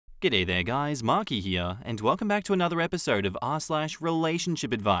G'day there guys, Marky here, and welcome back to another episode of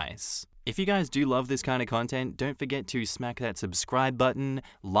r/relationship advice. If you guys do love this kind of content, don't forget to smack that subscribe button,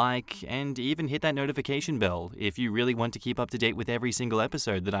 like, and even hit that notification bell if you really want to keep up to date with every single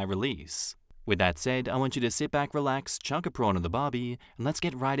episode that I release. With that said, I want you to sit back, relax, chunk a prawn on the barbie, and let's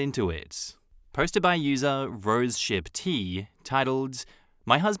get right into it. Posted by user RoseShipT, titled,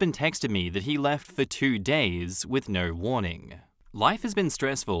 "My husband texted me that he left for 2 days with no warning." Life has been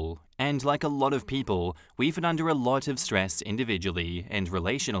stressful, and like a lot of people, we've been under a lot of stress individually and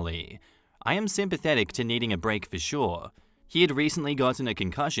relationally. I am sympathetic to needing a break for sure. He had recently gotten a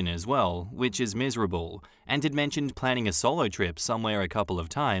concussion as well, which is miserable, and had mentioned planning a solo trip somewhere a couple of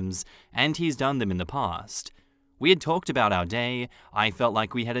times, and he's done them in the past. We had talked about our day, I felt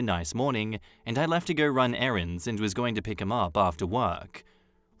like we had a nice morning, and I left to go run errands and was going to pick him up after work.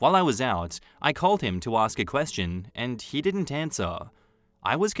 While I was out, I called him to ask a question, and he didn't answer.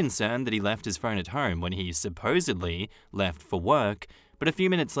 I was concerned that he left his phone at home when he supposedly left for work, but a few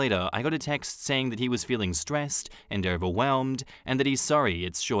minutes later I got a text saying that he was feeling stressed and overwhelmed, and that he's sorry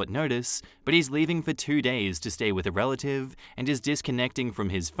it's short notice, but he's leaving for 2 days to stay with a relative, and is disconnecting from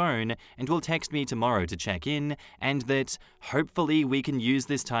his phone, and will text me tomorrow to check in, and that hopefully we can use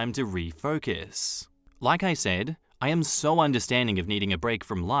this time to refocus. Like I said, I am so understanding of needing a break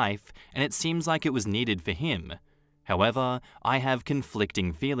from life, and it seems like it was needed for him. However, I have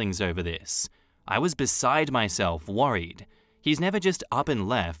conflicting feelings over this. I was beside myself, worried. He's never just up and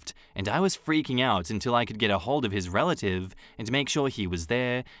left, and I was freaking out until I could get a hold of his relative and make sure he was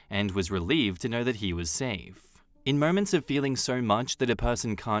there, and was relieved to know that he was safe. In moments of feeling so much that a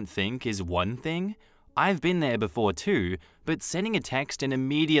person can't think is one thing. I've been there before too, but sending a text and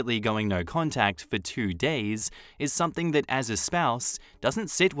immediately going no contact for 2 days is something that as a spouse doesn't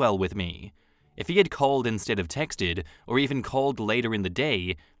sit well with me. If he had called instead of texted, or even called later in the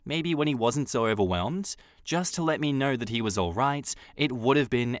day, maybe when he wasn't so overwhelmed, just to let me know that he was alright, it would have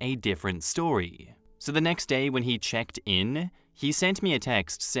been a different story. So the next day when he checked in, he sent me a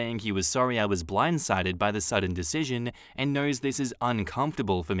text saying he was sorry I was blindsided by the sudden decision and knows this is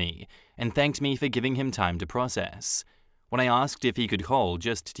uncomfortable for me, and thanked me for giving him time to process. When I asked if he could call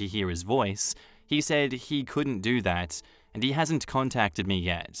just to hear his voice, he said he couldn't do that, and he hasn't contacted me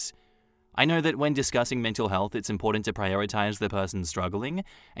yet. I know that when discussing mental health, it's important to prioritize the person struggling,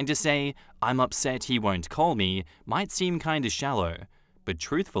 and to say, "I'm upset he won't call me," might seem kinda shallow. But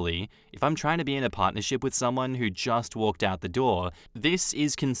truthfully, if I'm trying to be in a partnership with someone who just walked out the door, this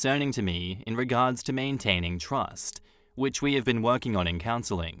is concerning to me in regards to maintaining trust, which we have been working on in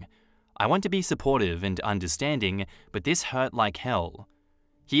counseling. I want to be supportive and understanding, but this hurt like hell.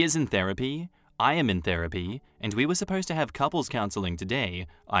 He is in therapy, I am in therapy, and we were supposed to have couples counseling today,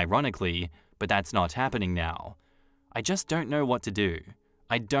 ironically, but that's not happening now. I just don't know what to do.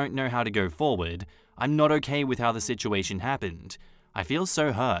 I don't know how to go forward. I'm not okay with how the situation happened. I feel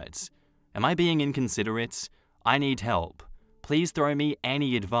so hurt. Am I being inconsiderate? I need help. Please throw me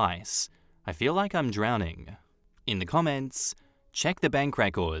any advice. I feel like I'm drowning. In the comments, check the bank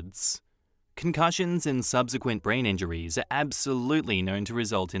records. Concussions and subsequent brain injuries are absolutely known to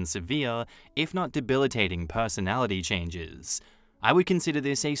result in severe, if not debilitating, personality changes. I would consider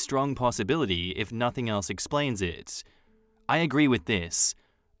this a strong possibility if nothing else explains it. I agree with this.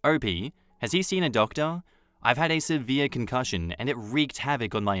 Opie, has he seen a doctor? I've had a severe concussion and it wreaked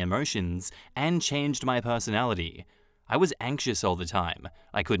havoc on my emotions and changed my personality. I was anxious all the time.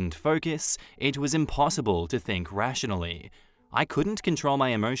 I couldn't focus. It was impossible to think rationally. I couldn't control my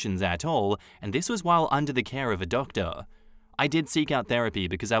emotions at all, and this was while under the care of a doctor. I did seek out therapy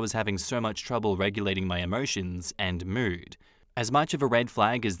because I was having so much trouble regulating my emotions and mood. As much of a red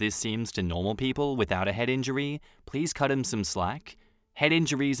flag as this seems to normal people without a head injury, please cut him some slack. Head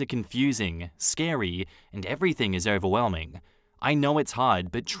injuries are confusing, scary, and everything is overwhelming. I know it's hard,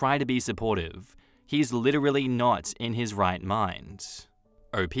 but try to be supportive. He's literally not in his right mind.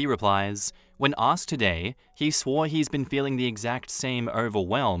 OP replies, when asked today, he swore he's been feeling the exact same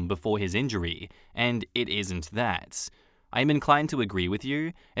overwhelm before his injury, and it isn't that. I am inclined to agree with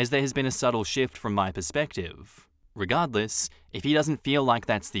you, as there has been a subtle shift from my perspective. Regardless, if he doesn't feel like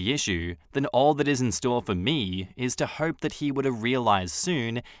that's the issue, then all that is in store for me is to hope that he would have realized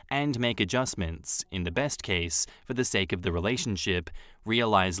soon and make adjustments, in the best case, for the sake of the relationship,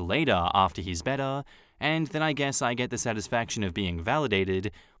 realize later after he's better, and then I guess I get the satisfaction of being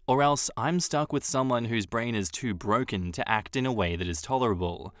validated, or else I'm stuck with someone whose brain is too broken to act in a way that is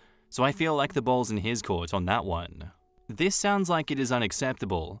tolerable. So I feel like the ball's in his court on that one. This sounds like it is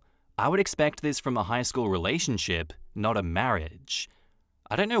unacceptable. I would expect this from a high school relationship, not a marriage.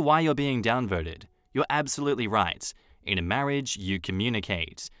 I don't know why you're being downvoted. You're absolutely right. In a marriage, you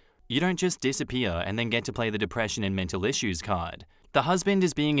communicate. You don't just disappear and then get to play the depression and mental issues card. The husband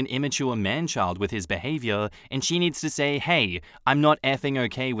is being an immature man-child with his behavior, and she needs to say, hey, I'm not effing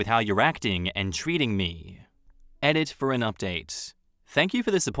okay with how you're acting and treating me. Edit for an update. Thank you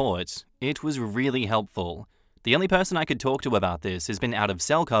for the support. It was really helpful. The only person I could talk to about this has been out of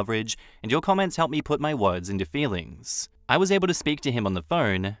cell coverage, and your comments helped me put my words into feelings. I was able to speak to him on the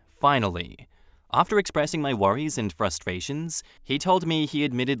phone, finally. After expressing my worries and frustrations, he told me he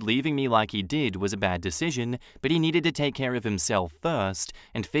admitted leaving me like he did was a bad decision, but he needed to take care of himself first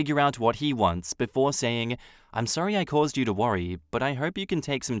and figure out what he wants before saying, I'm sorry I caused you to worry, but I hope you can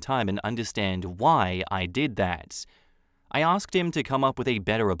take some time and understand why I did that. I asked him to come up with a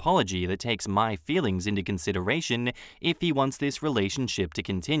better apology that takes my feelings into consideration if he wants this relationship to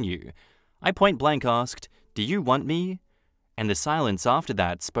continue. I point blank asked, do you want me? And the silence after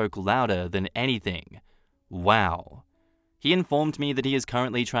that spoke louder than anything. Wow. He informed me that he is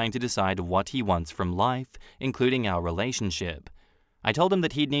currently trying to decide what he wants from life, including our relationship. I told him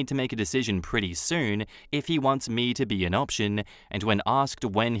that he'd need to make a decision pretty soon if he wants me to be an option, and when asked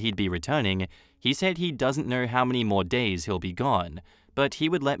when he'd be returning, he said he doesn't know how many more days he'll be gone, but he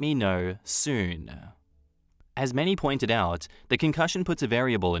would let me know soon. As many pointed out, the concussion puts a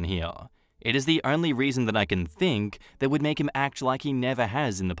variable in here. It is the only reason that I can think that would make him act like he never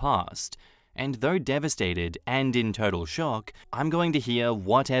has in the past. And though devastated and in total shock, I'm going to hear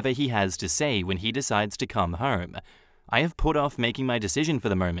whatever he has to say when he decides to come home. I have put off making my decision for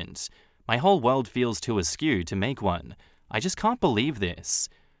the moment. My whole world feels too askew to make one. I just can't believe this.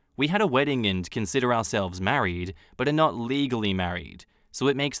 We had a wedding and consider ourselves married, but are not legally married, so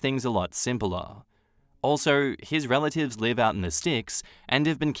it makes things a lot simpler. Also, his relatives live out in the sticks and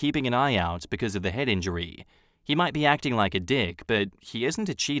have been keeping an eye out because of the head injury. He might be acting like a dick, but he isn't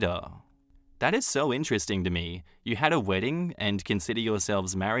a cheater. That is so interesting to me. You had a wedding and consider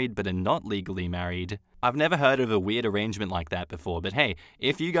yourselves married but are not legally married. I've never heard of a weird arrangement like that before, but hey,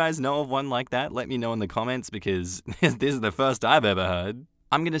 if you guys know of one like that, let me know in the comments because this is the first I've ever heard.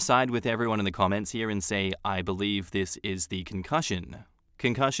 I'm going to side with everyone in the comments here and say I believe this is the concussion.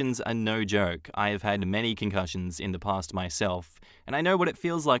 Concussions are no joke. I have had many concussions in the past myself, and I know what it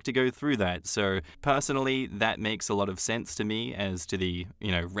feels like to go through that, so personally, that makes a lot of sense to me as to the,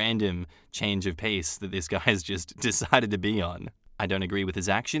 random change of pace that this guy has just decided to be on. I don't agree with his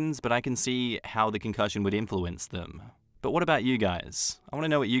actions, but I can see how the concussion would influence them. But what about you guys? I want to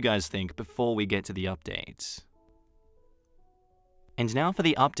know what you guys think before we get to the update. And now for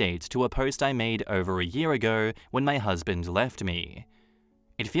the update to a post I made over a year ago when my husband left me.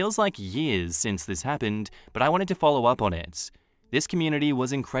 It feels like years since this happened, but I wanted to follow up on it. This community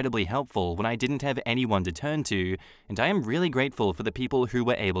was incredibly helpful when I didn't have anyone to turn to, and I am really grateful for the people who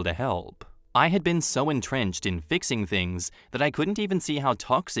were able to help. I had been so entrenched in fixing things that I couldn't even see how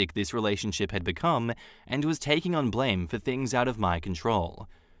toxic this relationship had become and was taking on blame for things out of my control.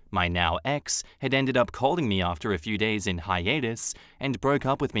 My now ex had ended up calling me after a few days in hiatus and broke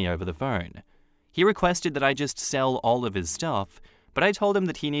up with me over the phone. He requested that I just sell all of his stuff, but I told him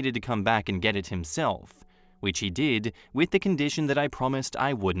that he needed to come back and get it himself, which he did with the condition that I promised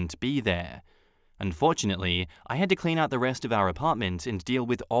I wouldn't be there. Unfortunately, I had to clean out the rest of our apartment and deal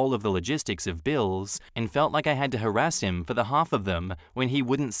with all of the logistics of bills, and felt like I had to harass him for the half of them when he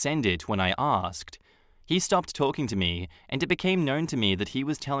wouldn't send it when I asked. He stopped talking to me, and it became known to me that he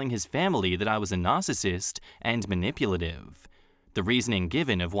was telling his family that I was a narcissist and manipulative. The reasoning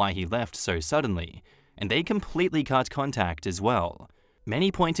given of why he left so suddenly, and they completely cut contact as well.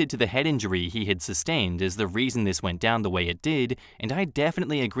 Many pointed to the head injury he had sustained as the reason this went down the way it did, and I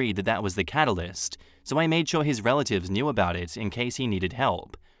definitely agreed that that was the catalyst, so I made sure his relatives knew about it in case he needed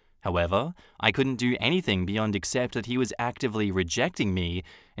help. However, I couldn't do anything beyond accept that he was actively rejecting me,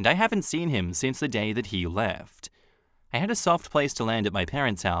 and I haven't seen him since the day that he left. I had a soft place to land at my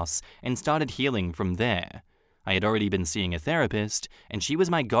parents' house and started healing from there. I had already been seeing a therapist, and she was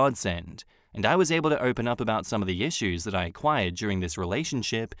my godsend, and I was able to open up about some of the issues that I acquired during this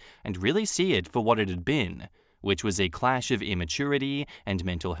relationship and really see it for what it had been, which was a clash of immaturity and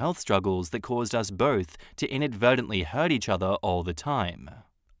mental health struggles that caused us both to inadvertently hurt each other all the time.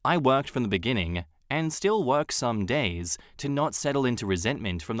 I worked from the beginning, and still work some days, to not settle into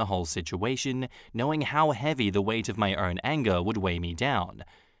resentment from the whole situation, knowing how heavy the weight of my own anger would weigh me down.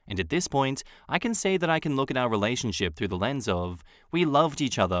 And at this point, I can say that I can look at our relationship through the lens of, we loved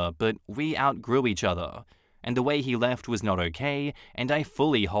each other, but we outgrew each other, and the way he left was not okay, and I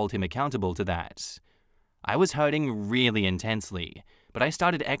fully hold him accountable to that. I was hurting really intensely, but I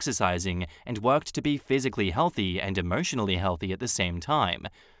started exercising and worked to be physically healthy and emotionally healthy at the same time.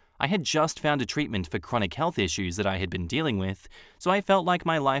 I had just found a treatment for chronic health issues that I had been dealing with, so I felt like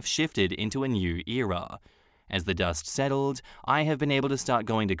my life shifted into a new era. As the dust settled, I have been able to start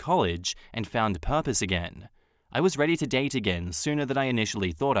going to college and found purpose again. I was ready to date again sooner than I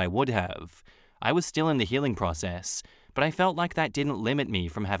initially thought I would have. I was still in the healing process, but I felt like that didn't limit me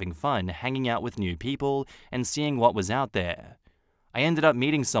from having fun hanging out with new people and seeing what was out there. I ended up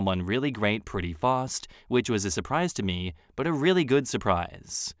meeting someone really great pretty fast, which was a surprise to me, but a really good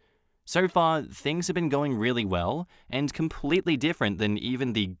surprise. So far, things have been going really well, and completely different than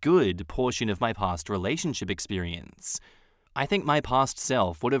even the good portion of my past relationship experience. I think my past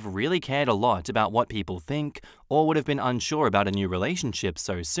self would have really cared a lot about what people think, or would have been unsure about a new relationship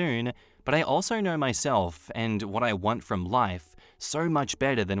so soon, but I also know myself and what I want from life so much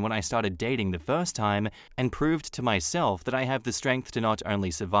better than when I started dating the first time, and proved to myself that I have the strength to not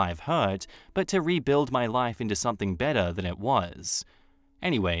only survive hurt, but to rebuild my life into something better than it was.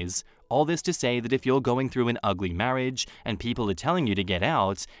 Anyways, all this to say that if you're going through an ugly marriage and people are telling you to get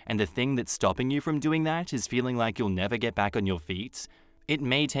out, and the thing that's stopping you from doing that is feeling like you'll never get back on your feet, it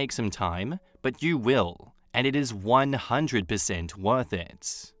may take some time, but you will, and it is 100% worth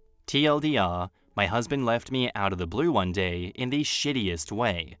it. TLDR, my husband left me out of the blue one day in the shittiest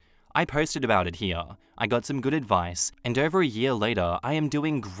way. I posted about it here, I got some good advice, and over a year later I am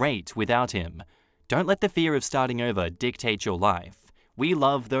doing great without him. Don't let the fear of starting over dictate your life. We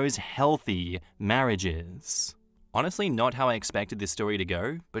love those healthy marriages. Honestly, not how I expected this story to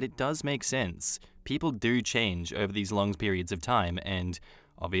go, but it does make sense. People do change over these long periods of time, and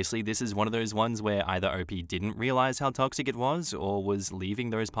obviously this is one of those ones where either OP didn't realize how toxic it was, or was leaving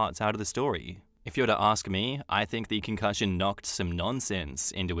those parts out of the story. If you're to ask me, I think the concussion knocked some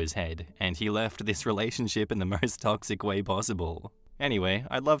nonsense into his head, and he left this relationship in the most toxic way possible. Anyway,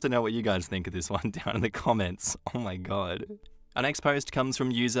 I'd love to know what you guys think of this one down in the comments. Oh my god. Our next post comes from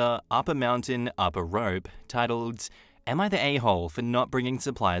user Upper Mountain Upper Rope, titled, "Am I the a-hole for not bringing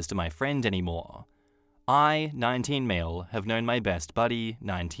supplies to my friend anymore? I, 19 male, have known my best buddy,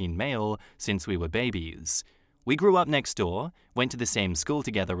 19 male, since we were babies. We grew up next door, went to the same school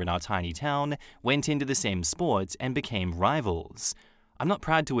together in our tiny town, went into the same sport, and became rivals. I'm not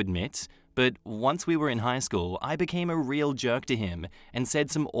proud to admit, but once we were in high school, I became a real jerk to him and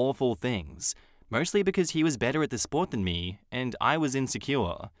said some awful things. Mostly because he was better at the sport than me, and I was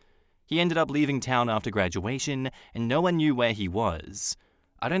insecure. He ended up leaving town after graduation, and no one knew where he was.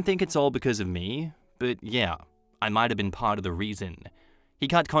 I don't think it's all because of me, but yeah, I might have been part of the reason. He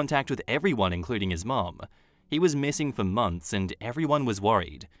cut contact with everyone, including his mom. He was missing for months, and everyone was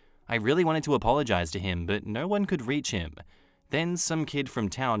worried. I really wanted to apologize to him, but no one could reach him. Then some kid from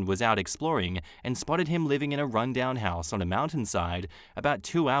town was out exploring and spotted him living in a rundown house on a mountainside about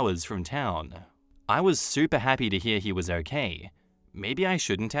 2 hours from town. I was super happy to hear he was okay. Maybe I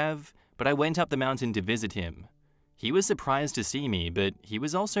shouldn't have, but I went up the mountain to visit him. He was surprised to see me, but he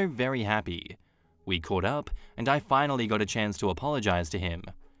was also very happy. We caught up, and I finally got a chance to apologize to him.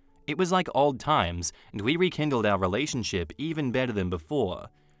 It was like old times, and we rekindled our relationship even better than before.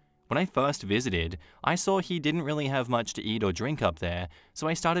 When I first visited, I saw he didn't really have much to eat or drink up there, so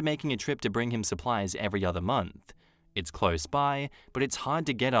I started making a trip to bring him supplies every other month. It's close by, but it's hard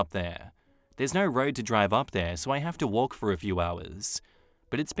to get up there. There's no road to drive up there, so I have to walk for a few hours.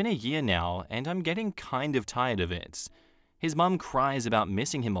 But it's been a year now, and I'm getting kind of tired of it. His mum cries about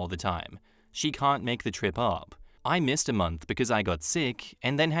missing him all the time. She can't make the trip up. I missed a month because I got sick,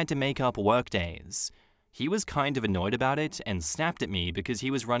 and then had to make up work days. He was kind of annoyed about it, and snapped at me because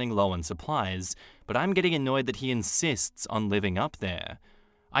he was running low on supplies, but I'm getting annoyed that he insists on living up there.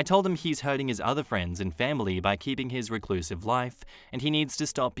 I told him he's hurting his other friends and family by keeping his reclusive life, and he needs to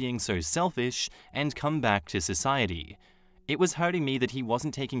stop being so selfish and come back to society. It was hurting me that he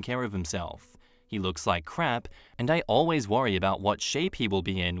wasn't taking care of himself. He looks like crap, and I always worry about what shape he will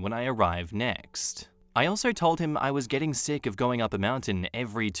be in when I arrive next. I also told him I was getting sick of going up a mountain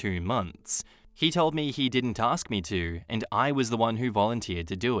every 2 months. He told me he didn't ask me to, and I was the one who volunteered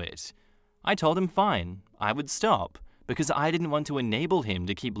to do it. I told him fine, I would stop, because I didn't want to enable him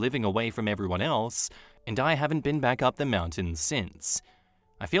to keep living away from everyone else, and I haven't been back up the mountain since.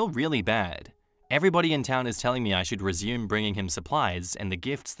 I feel really bad. Everybody in town is telling me I should resume bringing him supplies and the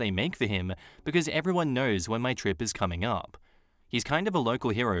gifts they make for him because everyone knows when my trip is coming up. He's kind of a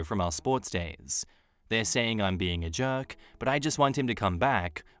local hero from our sports days. They're saying I'm being a jerk, but I just want him to come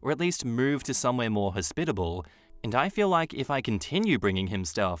back, or at least move to somewhere more hospitable, and I feel like if I continue bringing him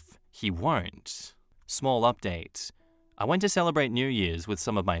stuff, he won't. Small update. I went to celebrate New Year's with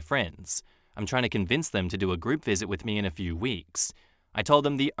some of my friends. I'm trying to convince them to do a group visit with me in a few weeks. I told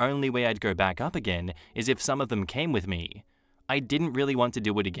them the only way I'd go back up again is if some of them came with me. I didn't really want to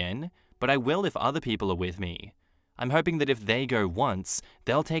do it again, but I will if other people are with me. I'm hoping that if they go once,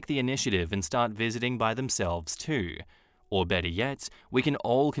 they'll take the initiative and start visiting by themselves too. Or better yet, we can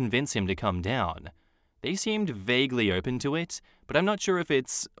all convince him to come down. They seemed vaguely open to it, but I'm not sure if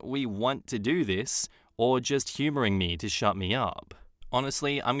it's, we want to do this, or just humoring me to shut me up.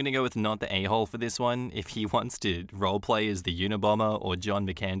 Honestly, I'm gonna go with not the a-hole for this one. If he wants to roleplay as the Unabomber or John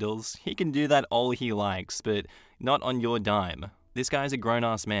McCandles, he can do that all he likes, but not on your dime. This guy's a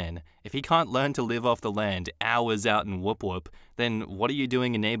grown-ass man. If he can't learn to live off the land hours out in Whoop Whoop, then what are you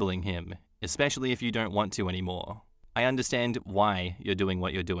doing enabling him? Especially if you don't want to anymore. I understand why you're doing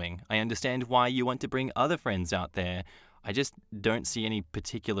what you're doing. I understand why you want to bring other friends out there. I just don't see any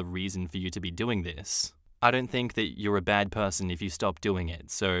particular reason for you to be doing this. I don't think that you're a bad person if you stop doing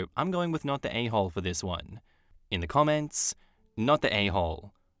it, so I'm going with not the a-hole for this one. In the comments, not the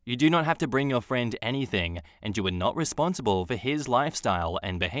a-hole. You do not have to bring your friend anything, and you are not responsible for his lifestyle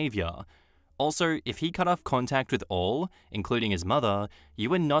and behavior. Also, if he cut off contact with all, including his mother,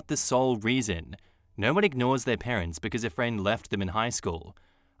 you are not the sole reason. No one ignores their parents because a friend left them in high school.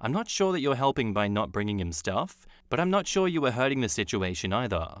 I'm not sure that you're helping by not bringing him stuff, but I'm not sure you are hurting the situation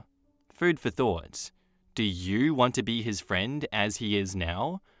either. Food for thought. Do you want to be his friend as he is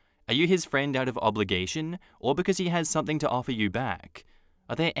now? Are you his friend out of obligation, or because he has something to offer you back?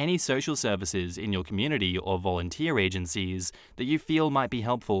 Are there any social services in your community or volunteer agencies that you feel might be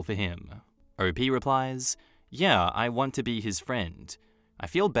helpful for him? OP replies, yeah, I want to be his friend. I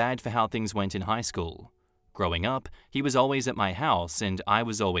feel bad for how things went in high school. Growing up, he was always at my house and I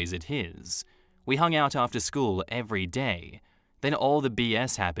was always at his. We hung out after school every day. Then all the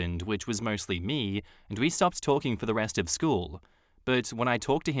BS happened, which was mostly me, and we stopped talking for the rest of school. But when I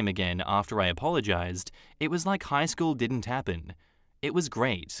talked to him again after I apologized, it was like high school didn't happen. It was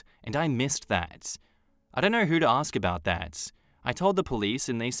great, and I missed that. I don't know who to ask about that. I told the police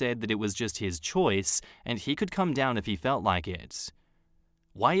and they said that it was just his choice, and he could come down if he felt like it.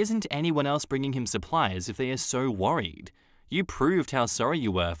 Why isn't anyone else bringing him supplies if they are so worried? You proved how sorry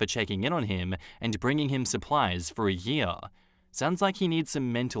you were for checking in on him and bringing him supplies for a year. Sounds like he needs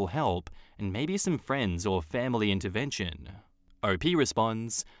some mental help and maybe some friends or family intervention. OP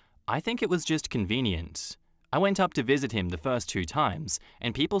responds, I think it was just convenient. I went up to visit him the first 2 times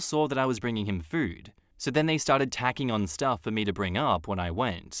and people saw that I was bringing him food. So then they started tacking on stuff for me to bring up when I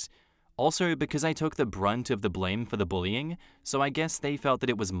went. Also, because I took the brunt of the blame for the bullying, so I guess they felt that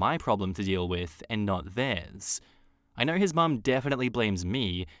it was my problem to deal with and not theirs. I know his mum definitely blames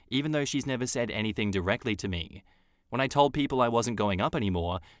me, even though she's never said anything directly to me. When I told people I wasn't going up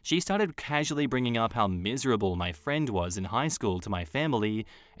anymore, she started casually bringing up how miserable my friend was in high school to my family,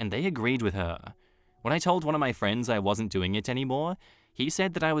 and they agreed with her. When I told one of my friends I wasn't doing it anymore, he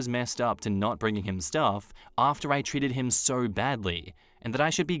said that I was messed up to not bringing him stuff after I treated him so badly, and that I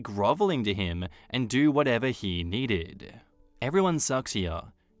should be groveling to him and do whatever he needed. Everyone sucks here.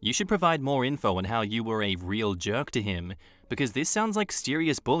 You should provide more info on how you were a real jerk to him, because this sounds like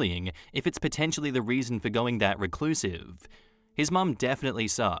serious bullying if it's potentially the reason for going that reclusive. His mum definitely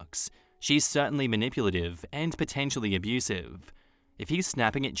sucks. She's certainly manipulative and potentially abusive. If he's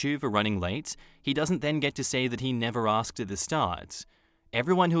snapping at you for running late, he doesn't then get to say that he never asked at the start.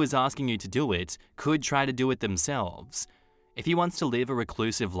 Everyone who is asking you to do it could try to do it themselves. If he wants to live a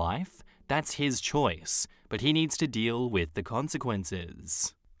reclusive life, that's his choice, but he needs to deal with the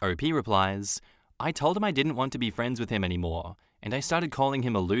consequences. OP replies, I told him I didn't want to be friends with him anymore, and I started calling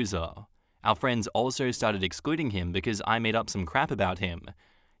him a loser. Our friends also started excluding him because I made up some crap about him.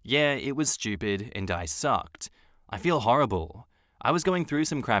 Yeah, it was stupid, and I sucked. I feel horrible. I was going through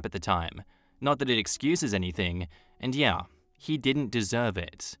some crap at the time. Not that it excuses anything, and yeah, he didn't deserve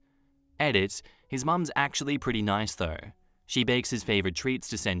it. Edit, his mum's actually pretty nice though. She bakes his favorite treats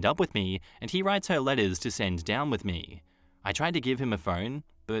to send up with me, and he writes her letters to send down with me. I tried to give him a phone,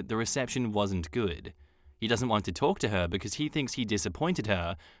 but the reception wasn't good. He doesn't want to talk to her because he thinks he disappointed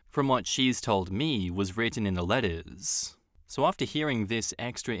her from what she's told me was written in the letters. So after hearing this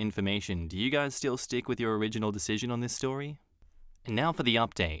extra information, do you guys still stick with your original decision on this story? And now for the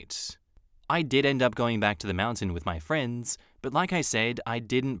update. I did end up going back to the mountain with my friends, but like I said, I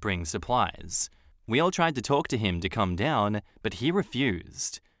didn't bring supplies. We all tried to talk to him to come down, but he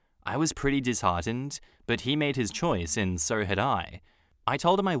refused. I was pretty disheartened, but he made his choice and so had I. I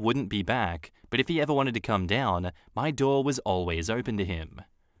told him I wouldn't be back, but if he ever wanted to come down, my door was always open to him.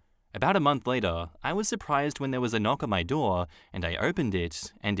 About a month later, I was surprised when there was a knock on my door, and I opened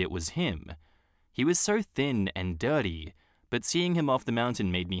it, and it was him. He was so thin and dirty, but seeing him off the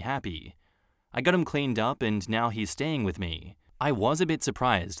mountain made me happy. I got him cleaned up and now he's staying with me. I was a bit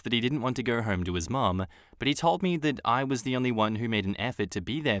surprised that he didn't want to go home to his mum, but he told me that I was the only one who made an effort to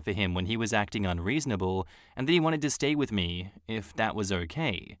be there for him when he was acting unreasonable, and that he wanted to stay with me if that was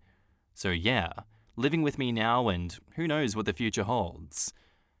okay. So yeah, living with me now, and who knows what the future holds.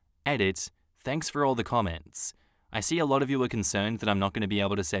 Edit, thanks for all the comments. I see a lot of you are concerned that I'm not going to be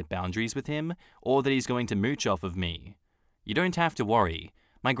able to set boundaries with him, or that he's going to mooch off of me. You don't have to worry.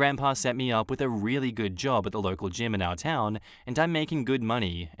 My grandpa set me up with a really good job at the local gym in our town, and I'm making good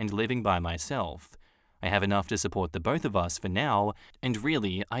money and living by myself. I have enough to support the both of us for now, and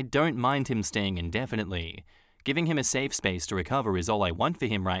really, I don't mind him staying indefinitely. Giving him a safe space to recover is all I want for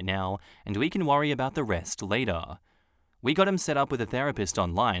him right now, and we can worry about the rest later. We got him set up with a therapist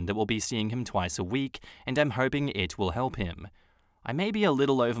online that will be seeing him twice a week, and I'm hoping it will help him. I may be a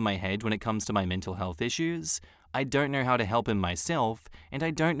little over my head when it comes to my mental health issues. I don't know how to help him myself, and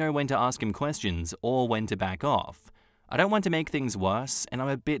I don't know when to ask him questions or when to back off. I don't want to make things worse, and I'm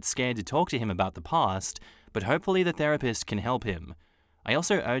a bit scared to talk to him about the past, but hopefully the therapist can help him. I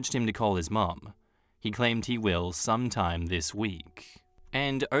also urged him to call his mum. He claimed he will sometime this week.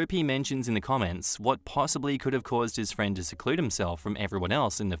 And OP mentions in the comments what possibly could have caused his friend to seclude himself from everyone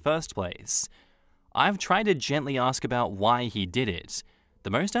else in the first place. I've tried to gently ask about why he did it. The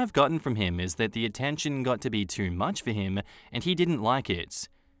most I've gotten from him is that the attention got to be too much for him and he didn't like it.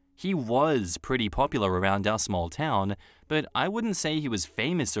 He was pretty popular around our small town, but I wouldn't say he was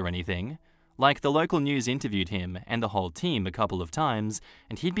famous or anything. Like, the local news interviewed him and the whole team a couple of times,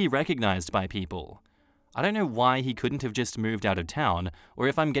 and he'd be recognized by people. I don't know why he couldn't have just moved out of town, or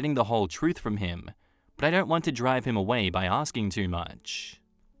if I'm getting the whole truth from him, but I don't want to drive him away by asking too much.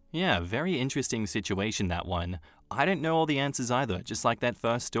 Yeah, very interesting situation, that one. I don't know all the answers either. Just like that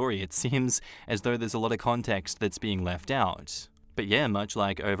first story, it seems as though there's a lot of context that's being left out. But yeah, much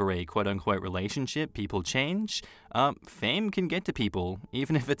like over a quote-unquote relationship, people change. Fame can get to people,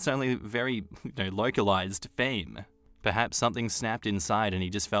 even if it's only very, localized fame. Perhaps something snapped inside and he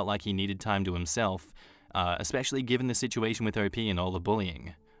just felt like he needed time to himself, especially given the situation with OP and all the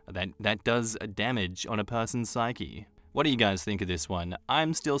bullying. That does damage on a person's psyche. What do you guys think of this one?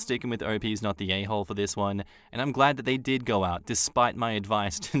 I'm still sticking with OP's not the a-hole for this one, and I'm glad that they did go out despite my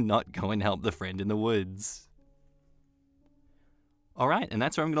advice to not go and help the friend in the woods. Alright, and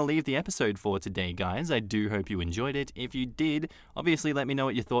that's where I'm going to leave the episode for today, guys. I do hope you enjoyed it. If you did, obviously let me know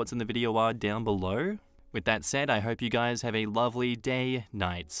what your thoughts on the video are down below. With that said, I hope you guys have a lovely day,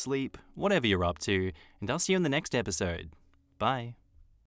 night, sleep, whatever you're up to, and I'll see you in the next episode. Bye.